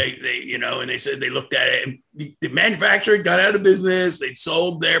 Yeah. And they and they said they looked at it, and the manufacturer got out of business. They'd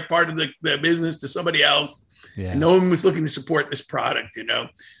sold their part of the business to somebody else. Yeah. And no one was looking to support this product,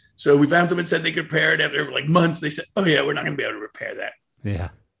 So we found someone said they could repair it after like months. They said, oh yeah, we're not going to be able to repair that. Yeah.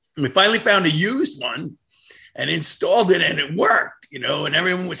 And we finally found a used one and installed it, and it worked, and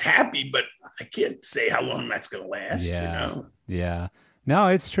everyone was happy, but I can't say how long that's going to last, Yeah. No,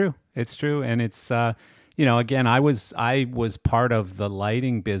 it's true. It's true. And it's, again, I was part of the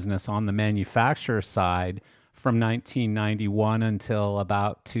lighting business on the manufacturer side from 1991 until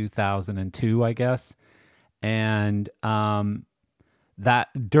about 2002, I guess. And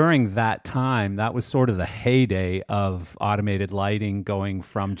that during that time, that was sort of the heyday of automated lighting, going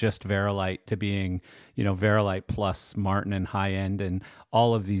from just Verilight to being, Verilight plus Martin and High End and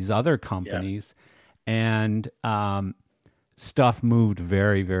all of these other companies. Yeah. And stuff moved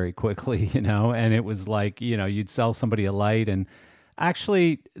very, very quickly, and it was like, you'd sell somebody a light, and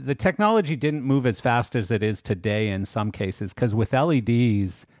actually the technology didn't move as fast as it is today in some cases, because with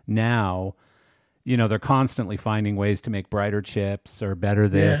LEDs now, they're constantly finding ways to make brighter chips or better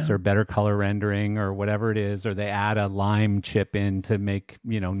this or better color rendering or whatever it is, or they add a lime chip in to make,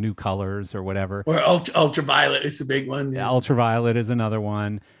 new colors or whatever. Or ultraviolet is a big one. Yeah. Ultraviolet is another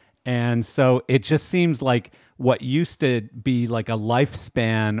one. And so it just seems like what used to be like a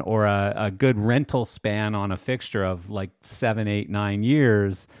lifespan or a good rental span on a fixture of like 7, 8, 9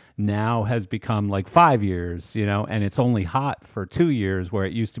 years now has become like 5 years, and it's only hot for 2 years where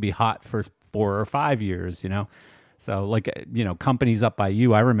it used to be hot for 4 or 5 years, So like, companies up by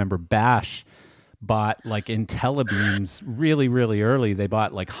you, I remember Bash bought like IntelliBeams really, really early. They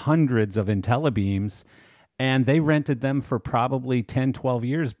bought like hundreds of IntelliBeams, and they rented them for probably 10, 12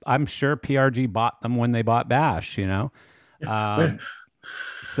 years. I'm sure PRG bought them when they bought Bash, So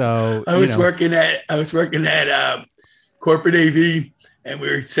I was working at corporate AV, and we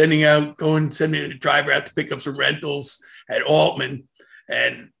were sending a driver out to pick up some rentals at Altman,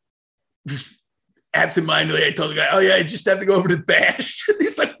 and just absentmindedly, I told the guy, "Oh yeah, I just have to go over to Bash."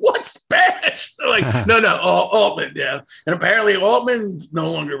 He's like, "What's Bash?" They're like, "No, Altman." Yeah, and apparently Altman's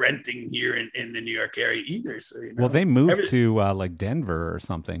no longer renting here in the New York area either. So well, they moved to like Denver or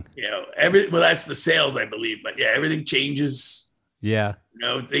something. Well, that's the sales, I believe, but yeah, everything changes. Yeah,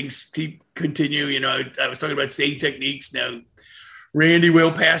 things continue. I was talking about Same Techniques now. Randy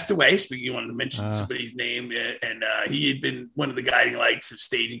Will passed away. Speaking, you wanted to mention somebody's name, and he had been one of the guiding lights of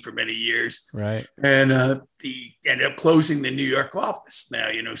staging for many years. Right. And he ended up closing the New York office. Now,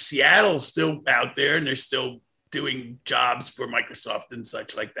 Seattle's still out there, and they're still doing jobs for Microsoft and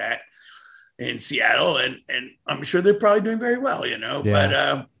such like that in Seattle, and I'm sure they're probably doing very well. Yeah.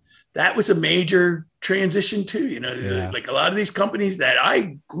 But that was a major transition too. Like a lot of these companies that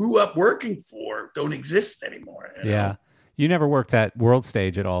I grew up working for don't exist anymore. Yeah. You never worked at World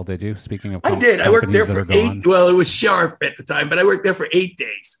Stage at all, did you? Speaking of, I did. I worked there for 8. Well, it was Sharp at the time, but I worked there for 8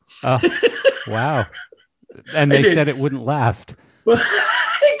 days. Oh, wow! And they said it wouldn't last. Well,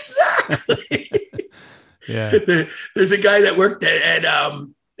 exactly. Yeah. There's a guy that worked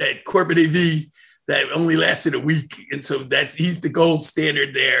at corporate AV that only lasted a week. And so he's the gold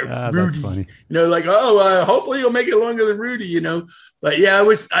standard there. Rudy, that's funny. like, hopefully you'll make it longer than Rudy, but yeah, I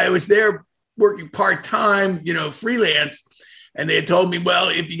was there working part-time, freelance. And they had told me, well,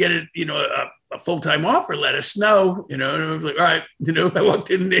 if you get a full-time offer, let us know, and I was like, all right, I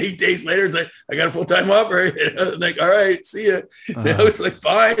walked in 8 days later. It's like, I got a full-time offer, like, all right, see ya. It's like,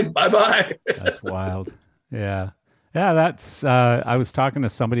 fine, bye-bye. That's wild. Yeah. Yeah. That's, I was talking to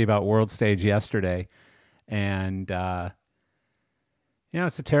somebody about World Stage yesterday, and,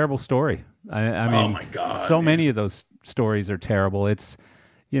 it's a terrible story. I mean, oh my God, so many of those stories are terrible. It's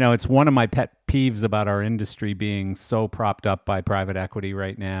one of my pet peeves about our industry being so propped up by private equity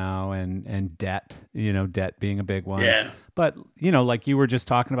right now, and debt, debt being a big one. Yeah. But, like you were just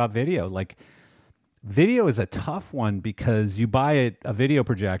talking about video, like video is a tough one because you buy a video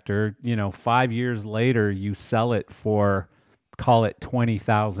projector, 5 years later, you sell it for, call it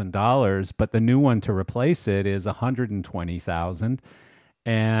 $20,000, but the new one to replace it is $120,000.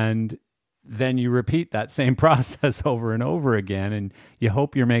 And then you repeat that same process over and over again, and you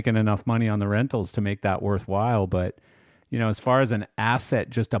hope you're making enough money on the rentals to make that worthwhile. But, as far as an asset,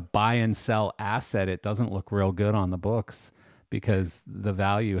 just a buy and sell asset, it doesn't look real good on the books because the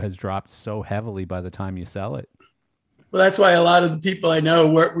value has dropped so heavily by the time you sell it. Well, that's why a lot of the people I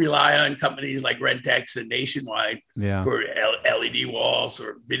know rely on companies like Rentex and Nationwide for LED walls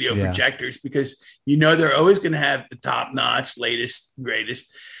or video projectors, because they're always going to have the top notch, latest,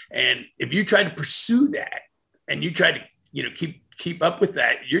 greatest. And if you try to pursue that and you try to keep up with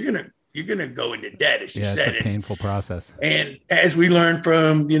that, you're gonna go into debt, as you said. It's a painful process. And as we learned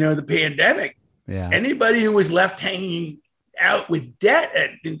from the pandemic, anybody who was left hanging out with debt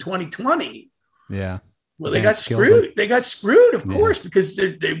in 2020, well, they got screwed. Them. They got screwed, of course, because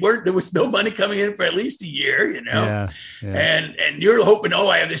there was no money coming in for at least a year, and you're hoping,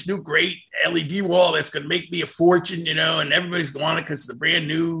 I have this new great LED wall that's going to make me a fortune, and everybody's going it because it's the brand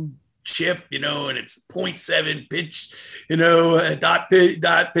new chip, and it's 0.7 pitch, dot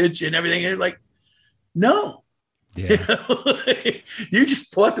pitch and everything. And it's like, no, you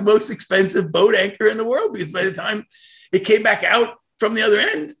just bought the most expensive boat anchor in the world, because by the time it came back out from the other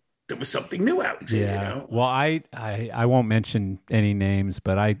end, there was something new out. Well, I won't mention any names,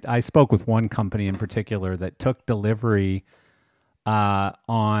 but I spoke with one company in particular that took delivery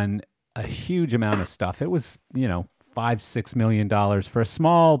on a huge amount of stuff. It was, $5-6 million for a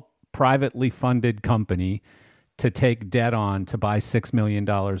small privately funded company to take debt on to buy $6 million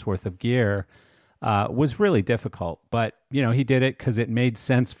worth of gear. Was really difficult, but he did it because it made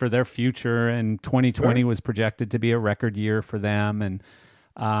sense for their future, and 2020 was projected to be a record year for them, and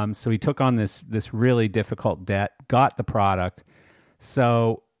so he took on this really difficult debt, got the product.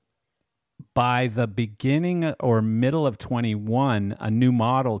 So by the beginning or middle of 21, a new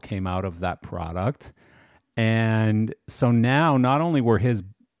model came out of that product, and so now not only were his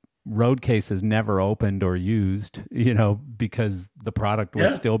road cases never opened or used, because the product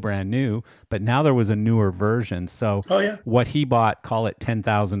was still brand new, but now there was a newer version. So what he bought, call it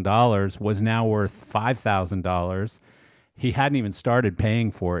 $10,000, was now worth $5,000. He hadn't even started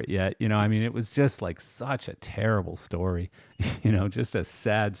paying for it yet. It was just like such a terrible story, just a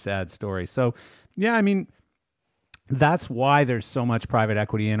sad, sad story. So, that's why there's so much private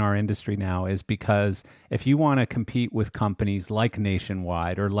equity in our industry now, is because if you want to compete with companies like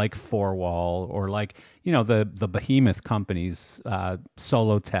Nationwide or like Four Wall or like, the behemoth companies,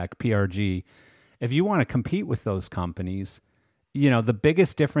 Solotech, PRG, if you want to compete with those companies, the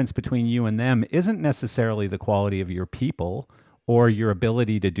biggest difference between you and them isn't necessarily the quality of your people or your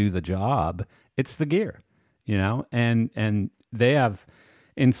ability to do the job. It's the gear, and they have,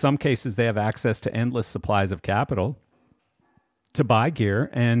 in some cases, they have access to endless supplies of capital to buy gear,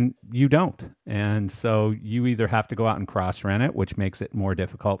 and you don't. And so you either have to go out and cross rent it, which makes it more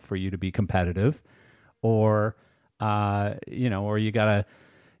difficult for you to be competitive, or, or you got to,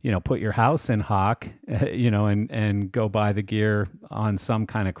 put your house in hock, and go buy the gear on some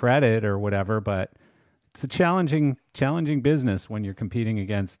kind of credit or whatever. But it's a challenging business when you're competing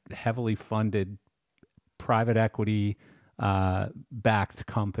against heavily funded private equity backed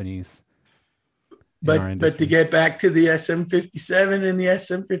companies. But to get back to the SM57 and the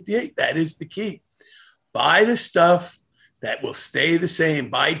SM58, that is the key. Buy the stuff that will stay the same.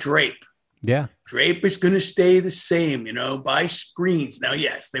 Buy drape. Yeah. Drape is going to stay the same, buy screens. Now,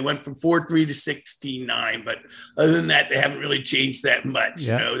 yes, they went from 4.3 to 16.9, but other than that, they haven't really changed that much.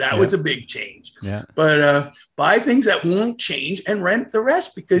 That was a big change. Yeah. But buy things that won't change and rent the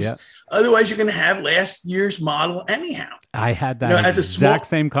rest, because otherwise you're going to have last year's model anyhow. I had that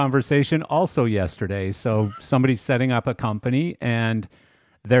same conversation also yesterday. So somebody's setting up a company, and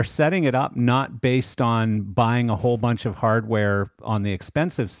they're setting it up not based on buying a whole bunch of hardware on the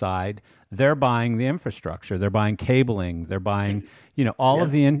expensive side. They're buying the infrastructure. They're buying cabling. They're buying, all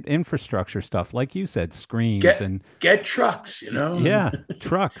of the infrastructure stuff, like you said, screens and get trucks, yeah,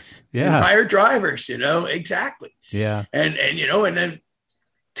 trucks, and yeah, hire drivers, exactly. yeah, and then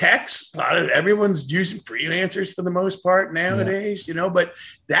techs, a lot of everyone's using freelancers for the most part nowadays, but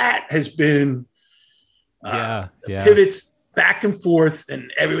that has been pivots back and forth,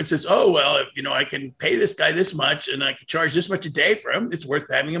 and everyone says, oh, well, I can pay this guy this much and I can charge this much a day for him. It's worth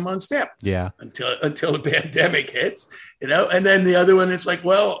having him on step. Yeah. Until the pandemic hits, and then the other one is like,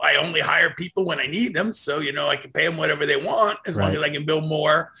 well, I only hire people when I need them. So, I can pay them whatever they want as long as I can bill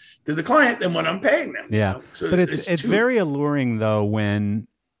more to the client than what I'm paying them. Yeah. So but it's very alluring though, when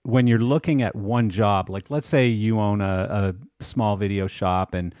you're looking at one job, like let's say you own a small video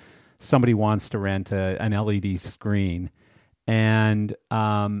shop and somebody wants to rent an LED screen. And,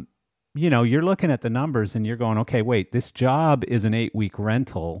 you're looking at the numbers and you're going, okay, wait, this job is an 8-week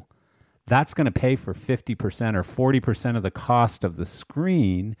rental. That's going to pay for 50% or 40% of the cost of the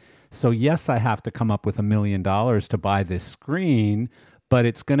screen. So yes, I have to come up with $1 million to buy this screen, but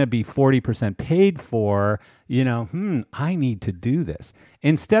it's going to be 40% paid for, I need to do this.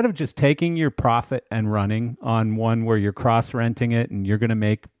 Instead of just taking your profit and running on one where you're cross-renting it and you're going to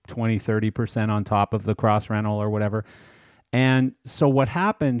make 20, 30% on top of the cross-rental or whatever. And so what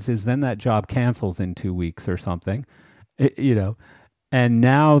happens is then that job cancels in 2 weeks or something, and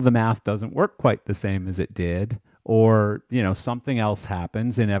now the math doesn't work quite the same as it did, or, something else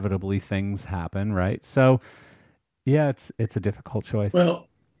happens. Inevitably things happen, right? So yeah, it's a difficult choice. Well,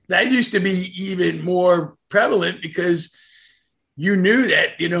 that used to be even more prevalent because you knew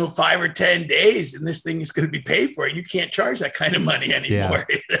that, 5 or 10 days and this thing is going to be paid for. You can't charge that kind of money anymore.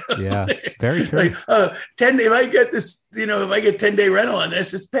 Yeah, very true. Like, 10 day, if I get this, if I get 10-day rental on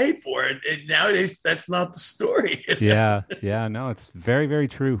this, it's paid for. And nowadays that's not the story. Yeah. No, it's very, very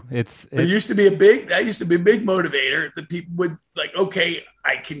true. It used to be a big motivator that people would like, okay,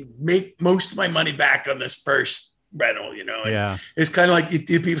 I can make most of my money back on this first rental, and it's kind of like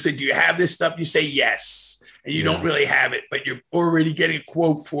people say, do you have this stuff? You say yes. And you don't really have it, but you're already getting a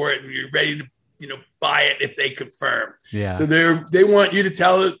quote for it, and you're ready to, buy it if they confirm. Yeah. So they want you to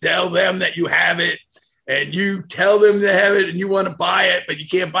tell them that you have it, and you tell them they have it, and you want to buy it, but you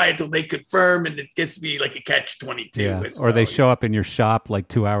can't buy it until they confirm, and it gets to be like a catch-22. Yeah. Or they show up in your shop like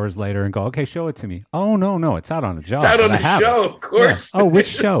 2 hours later and go, "Okay, show it to me." Oh no, it's out on a job. It's out on the show, of course. Yeah. Oh, which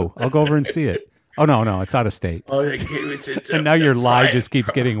show? I'll go over and see it. Oh no, it's out of state. Oh, it's and now your lie just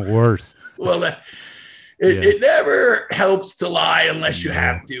keeps getting worse. Well, it never helps to lie unless you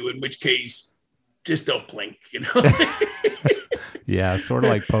have to, in which case, just don't blink, Yeah, sort of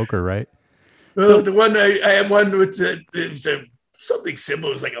like poker, right? Well, so, the one I had one with something simple.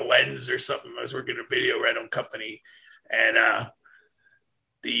 It was like a lens or something. I was working at a video rental company, and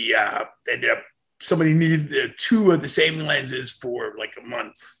ended up somebody needed 2 of the same lenses for like a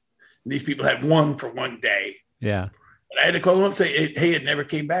month. And these people had one for one day. Yeah. And I had to call them up and say, hey, it never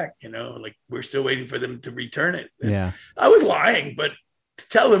came back. Like we're still waiting for them to return it. And yeah. I was lying, but to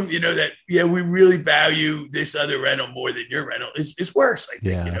tell them, that, we really value this other rental more than your rental is worse. I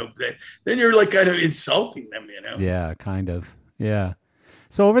think, then you're like kind of insulting them, Yeah, kind of. Yeah.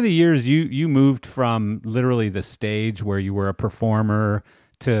 So over the years, you moved from literally the stage where you were a performer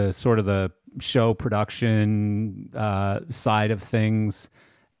to sort of the show production side of things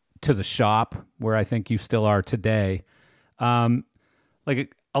to the shop where I think you still are today.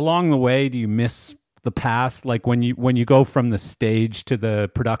 Like along the way, do you miss the past? Like when you go from the stage to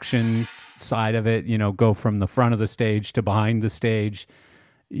the production side of it, go from the front of the stage to behind the stage,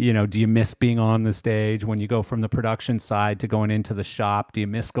 do you miss being on the stage? When you go from the production side to going into the shop, do you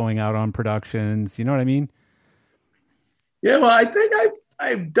miss going out on productions? You know what I mean? Yeah, well, I think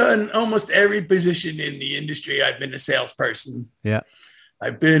I've done almost every position in the industry. I've been a salesperson. Yeah.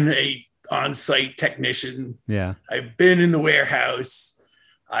 I've been a on-site technician. Yeah. I've been in the warehouse.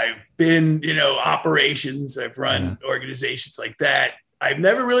 I've been, operations. I've run organizations like that. I've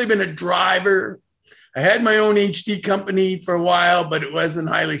never really been a driver. I had my own HD company for a while, but it wasn't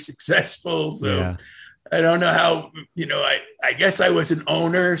highly successful. So I don't know how, I guess I was an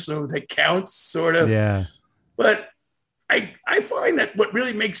owner, so that counts sort of. Yeah. But I find that what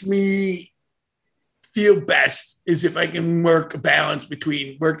really makes me feel best is if I can work a balance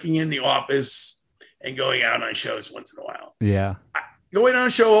between working in the office and going out on shows once in a while. Yeah. Going on a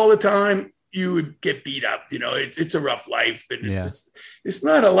show all the time you would get beat up. It's a rough life, and it's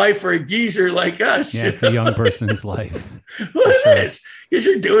not a life for a geezer like us. Yeah, it's a young person's life. Well, it is, because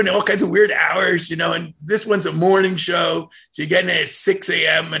you're doing all kinds of weird hours, and this one's a morning show, so you're getting it at 6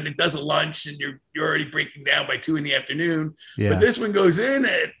 a.m. and it does a lunch, and you're already breaking down by 2 p.m. Yeah. But this one goes in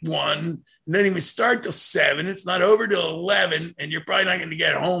at 1 and doesn't even start till 7. It's not over till 11, and you're probably not going to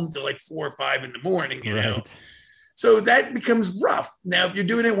get home till like 4 or 5 in the morning. You know. So that becomes rough. Now, if you're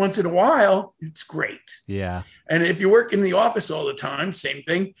doing it once in a while, it's great. Yeah. And if you work in the office all the time, same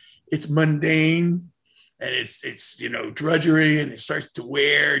thing. It's mundane, and it's drudgery, and it starts to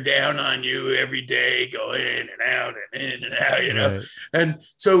wear down on you every day, go in and out and in and out, Right. And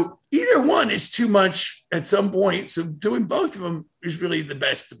so either one is too much at some point. So doing both of them is really the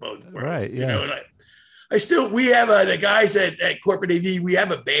best of both worlds. Right. Yeah. And we have the guys at Corporate AV, we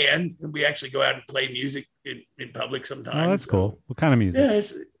have a band, and we actually go out and play music in public sometimes. Oh, that's cool. What kind of music? Yeah,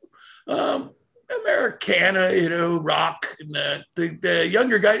 it's Americana, rock. And the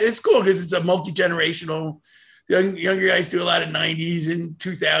younger guys, it's cool because it's a multi-generational. Younger guys do a lot of 90s and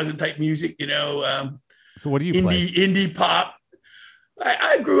 2000 type music, So what do you play? Indie pop.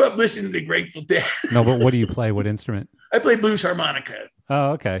 I grew up listening to the Grateful Dead. No, but what do you play? What instrument? I play blues harmonica.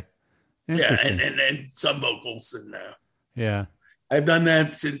 Oh, okay. Yeah, and some vocals, and yeah, I've done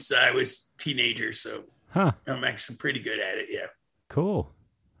that since I was a teenager, so I'm actually pretty good at it. Yeah, cool.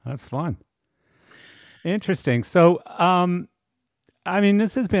 That's fun. Interesting. So,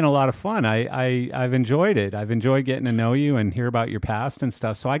 this has been a lot of fun. I've enjoyed it. I've enjoyed getting to know you and hear about your past and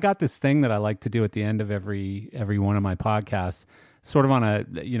stuff. So I got this thing that I like to do at the end of every one of my podcasts, sort of on a,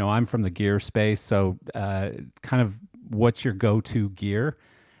 I'm from the gear space, so kind of what's your go-to gear.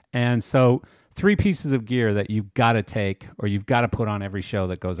 And so 3 pieces of gear that you've got to take or you've got to put on every show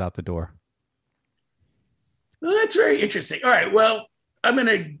that goes out the door. Well, that's very interesting. All right. Well, I'm going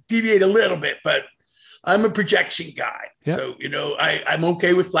to deviate a little bit, but I'm a projection guy. Yep. So, I'm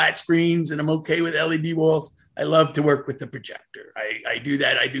okay with flat screens and I'm okay with LED walls. I love to work with the projector. I do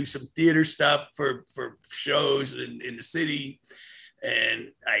that. I do some theater stuff for shows in the city. And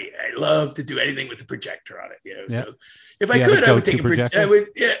I love to do anything with the projector on it, Yep. So if I could, I would take a projector. Well,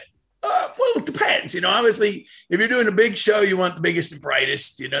 it depends. Obviously, if you're doing a big show, you want the biggest and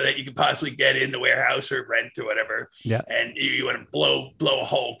brightest, that you could possibly get in the warehouse or rent or whatever. Yeah. And you want to blow a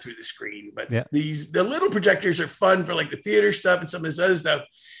hole through the screen. But the little projectors are fun for like the theater stuff and some of this other stuff,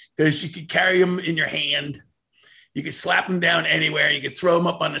 because you could carry them in your hand. You could slap them down anywhere. You could throw them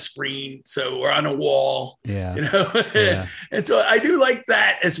up on the screen, or on a wall. Yeah. Yeah. And so I do like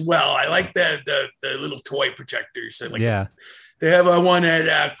that as well. I like the little toy projectors. So they have one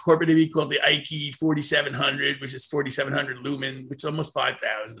at Corporate AV called the Ike 4700, which is 4700 lumen, which is almost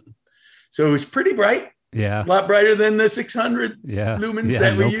 5,000. So it's pretty bright. Yeah. A lot brighter than the 600 lumens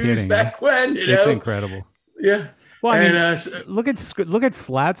that we used back when. It's incredible. Yeah. Well, look at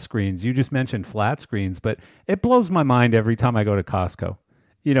flat screens. You just mentioned flat screens, but it blows my mind every time I go to Costco.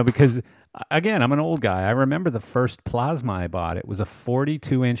 Because again, I'm an old guy. I remember the first plasma I bought. It was a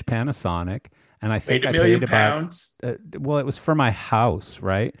 42-inch Panasonic, and I think I paid about it was for my house,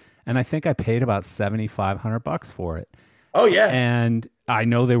 right? And I think I paid about $7,500 for it. Oh yeah. And I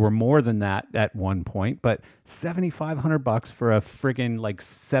know they were more than that at one point, but $7,500 for a friggin'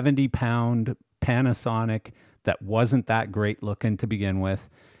 70-pound Panasonic that wasn't that great looking to begin with.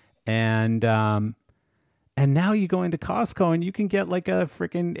 And now you go into Costco and you can get like a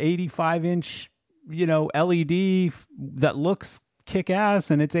freaking 85-inch, LED that looks kick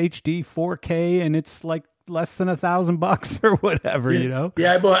ass, and it's HD 4K, and it's like less than $1,000 or whatever, Yeah.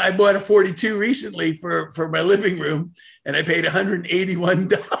 I bought a 42 recently for my living room, and I paid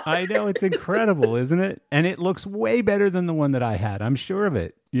 $181. I know, it's incredible, isn't it? And it looks way better than the one that I had. I'm sure of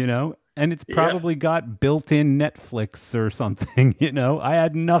it, and it's probably got built-in Netflix or something, I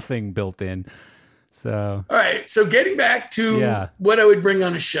had nothing built in. So, all right. So getting back to what I would bring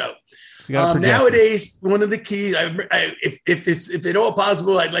on a show. Nowadays, one of the keys, if at all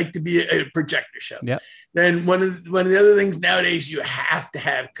possible, I'd like to be a projector show. Yep. Then one of the other things nowadays, you have to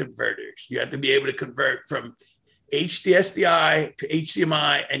have converters. You have to be able to convert from HDSDI to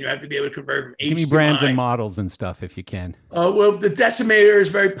HDMI, and you have to be able to convert from HDMI. Give me brands and models and stuff if you can. Well, the Decimator is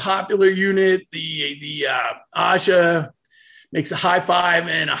a very popular unit. The Aja makes a high 5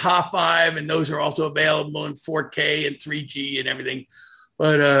 and a ha 5, and those are also available in 4K and 3G and everything.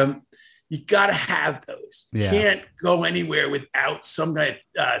 But you got to have those. You can't go anywhere without some kind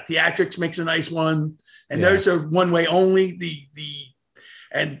of Theatrics makes a nice one, and those are one way only.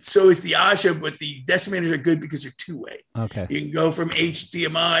 And so is the Aja, but the Decimators are good because they're two way. Okay, you can go from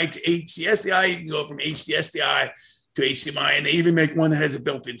HDMI to HDSDI. You can go from HDSDI to HDMI, and they even make one that has a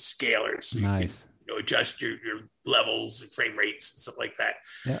built-in scaler, so nice. you can adjust your levels and frame rates and stuff like that.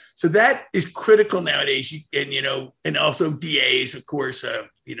 Yeah. So that is critical nowadays. And also DAs, of course. The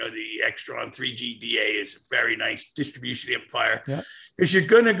Extron 3G DA is a very nice distribution amplifier because you're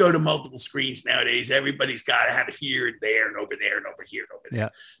going to go to multiple screens nowadays. Everybody's got to have it here and there and over there and over here and over there. Yeah.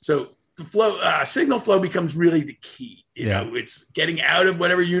 So the flow, signal flow becomes really the key. It's getting out of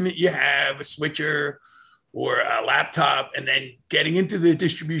whatever unit you have, a switcher or a laptop, and then getting into the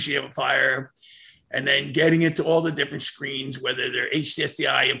distribution amplifier, and then getting into all the different screens, whether they're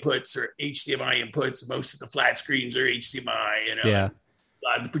HDSDI inputs or HDMI inputs. Most of the flat screens are HDMI, A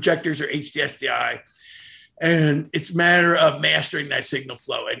lot of the projectors are HDSDI. And it's a matter of mastering that signal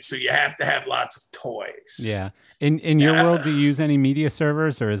flow. And so you have to have lots of toys. Yeah. In your world, do you use any media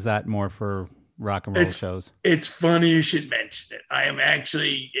servers, or is that more for rock and roll shows? It's funny you should mention it. I am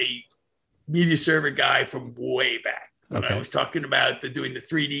actually a media server guy from way back. When I was talking about doing the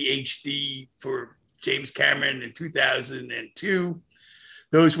 3D HD for James Cameron in 2002,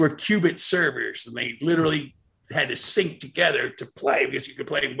 those were qubit servers, and they literally had to sync together to play, because you could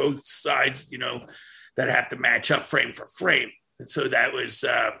play both sides, that have to match up frame for frame. And so that was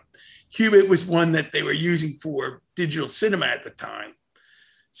qubit was one that they were using for digital cinema at the time.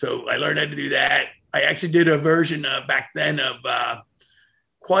 So I learned how to do that. I actually did a version back then of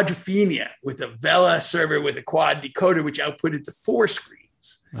Quadrophenia with a Vela server with a quad decoder, which outputted to 4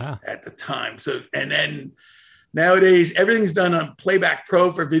 screens at the time. So, and then nowadays everything's done on Playback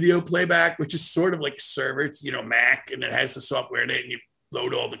Pro for video playback, which is sort of like a server. It's, Mac, and it has the software in it, and you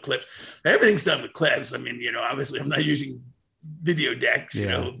load all the clips. Everything's done with clips. I mean, obviously I'm not using video decks,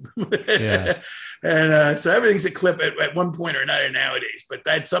 and so everything's a clip at one point or another nowadays. But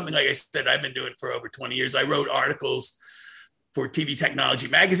that's something, like I said, I've been doing for over 20 years. I wrote articles for TV Technology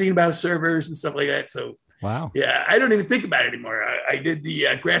magazine about servers and stuff like that. So wow. Yeah, I don't even think about it anymore. I did the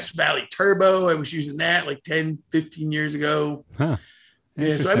Grass Valley Turbo. I was using that like 10, 15 years ago. Huh.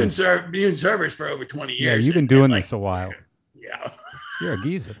 Yeah, so I've been using servers for over 20 years. Yeah, you've been doing this a while. Yeah. You're a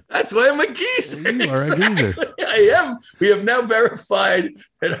geezer. That's why I'm a geezer. You are a geezer. I am. We have now verified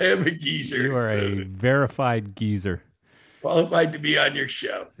that I am a geezer. You are a verified geezer. Qualified to be on your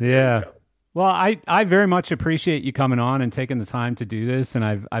show. Yeah. Well, I very much appreciate you coming on and taking the time to do this, and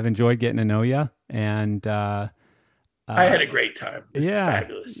I've enjoyed getting to know you. And I had a great time. This is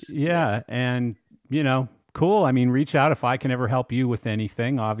fabulous. Yeah, and cool. I mean, reach out if I can ever help you with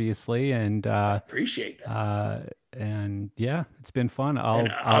anything, obviously. And I appreciate that. And yeah, it's been fun. I'll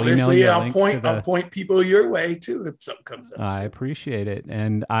obviously email you I'll point people your way too if something comes up. I appreciate it,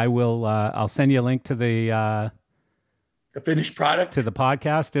 and I will. I'll send you a link to the finished product, to the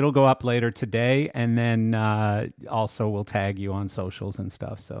podcast. It'll go up later today, and then also we'll tag you on socials and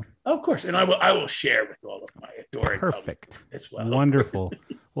stuff. So of course, and I will share with all of my adoring perfect as well. Wonderful.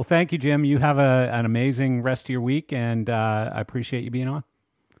 Well, thank you, Jim. You have an amazing rest of your week, and I appreciate you being on.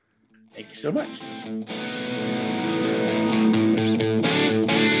 Thank you so much.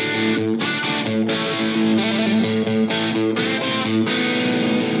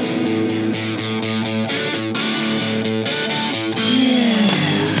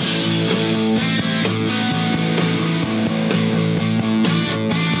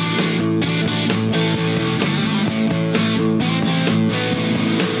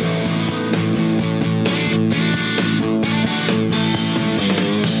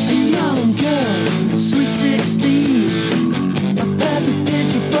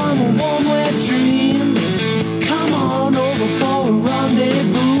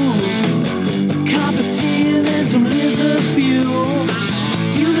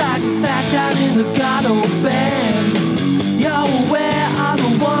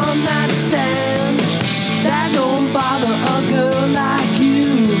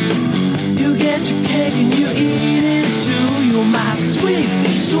 Sweet,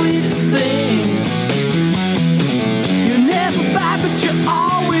 sweet thing.